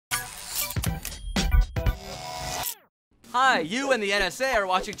Hi, you and the NSA are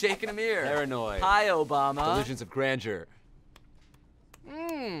watching Jake and Amir. Paranoid. Hi, Obama. Delusions of grandeur.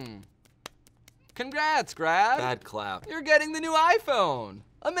 Congrats, Grab. Bad clap. You're getting the new iPhone.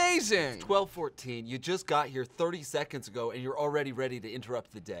 Amazing. 12:14. You just got here 30 seconds ago and you're already ready to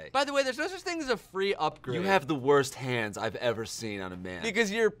interrupt the day. By the way, there's no such thing as a free upgrade. You have the worst hands I've ever seen on a man.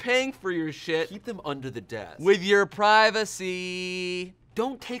 Because you're paying for your shit. Keep them under the desk. With your privacy.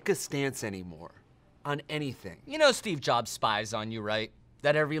 Don't take a stance anymore on anything. You know Steve Jobs spies on you, right?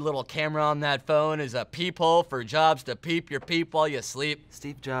 That every little camera on that phone is a peephole for Jobs to peep your peep while you sleep.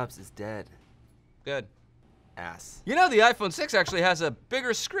 Steve Jobs is dead. Good. Ass. You know the iPhone 6 actually has a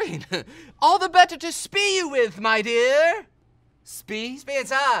bigger screen. All the better to spee you with, my dear. Spee? Spee and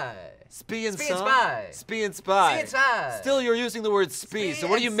spy. Spee and Spee and some? spy. Spee and spy. Spee and spy. Still, you're using the word spee, so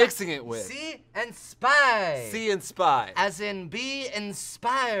what are you mixing it with? See and spy. See and spy. As in be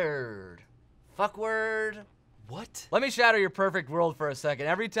inspired. Fuck word. What? Let me shatter your perfect world for a second.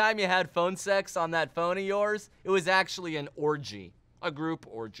 Every time you had phone sex on that phone of yours, it was actually an orgy. A group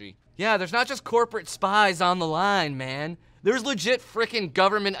orgy. Yeah, there's not just corporate spies on the line, man. There's legit frickin'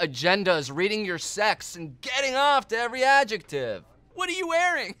 government agendas reading your sex and getting off to every adjective. What are you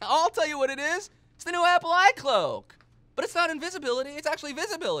wearing? I'll tell you what it is. It's the new Apple iCloak. But it's not invisibility, it's actually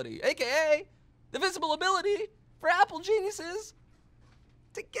visibility, AKA the visible ability for Apple geniuses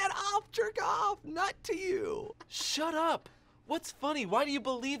to get off, jerk off, not to you. Shut up. What's funny? Why do you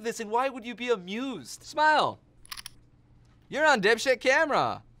believe this and why would you be amused? Smile. You're on dipshit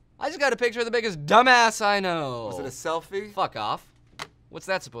camera. I just got a picture of the biggest dumbass I know. Was it a selfie? Fuck off. What's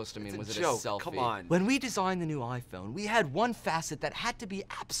that supposed to mean? It's Was a it joke. a selfie? Come on. When we designed the new iPhone, we had one facet that had to be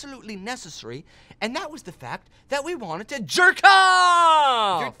absolutely necessary, and that was the fact that we wanted to jerk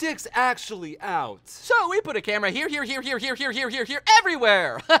off! Your dick's actually out. So we put a camera here,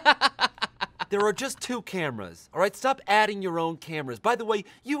 everywhere! There are just 2 cameras, all right? Stop adding your own cameras. By the way,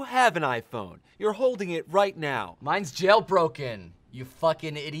 you have an iPhone. You're holding it right now. Mine's jailbroken, you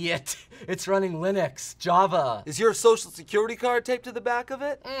fucking idiot. It's running Linux, Java. Is your social security card taped to the back of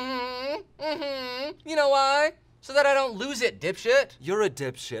it? You know why? So that I don't lose it, dipshit. You're a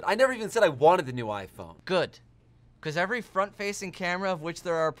dipshit. I never even said I wanted the new iPhone. Good. Because every front-facing camera, of which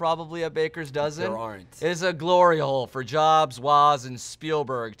there are probably a baker's dozen, There aren't. is a glory hole for Jobs, Woz, and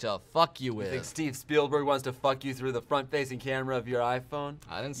Spielberg to fuck you with. You think Steve Spielberg wants to fuck you through the front-facing camera of your iPhone?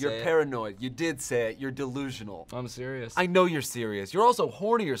 I didn't say You're it. paranoid. You did say it. You're delusional. I'm serious. I know you're serious. You're also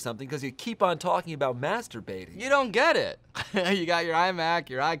horny or something because you keep on talking about masturbating. You don't get it. You got your iMac,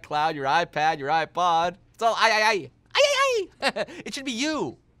 your iCloud, your iPad, your iPod. It's all I. It should be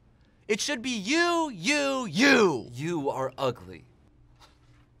you. It should be you. You are ugly.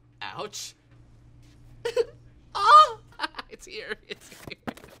 Ouch. Oh, it's here.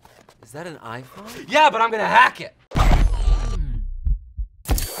 Is that an iPhone? Yeah, but I'm gonna hack it.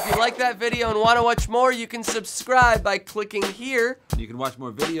 If you like that video and want to watch more, you can subscribe by clicking here. You can watch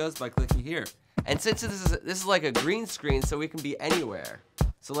more videos by clicking here. And since this is like a green screen, so we can be anywhere.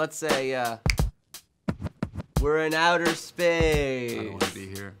 So let's say we're in outer space. I don't want to be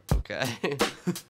here. Okay.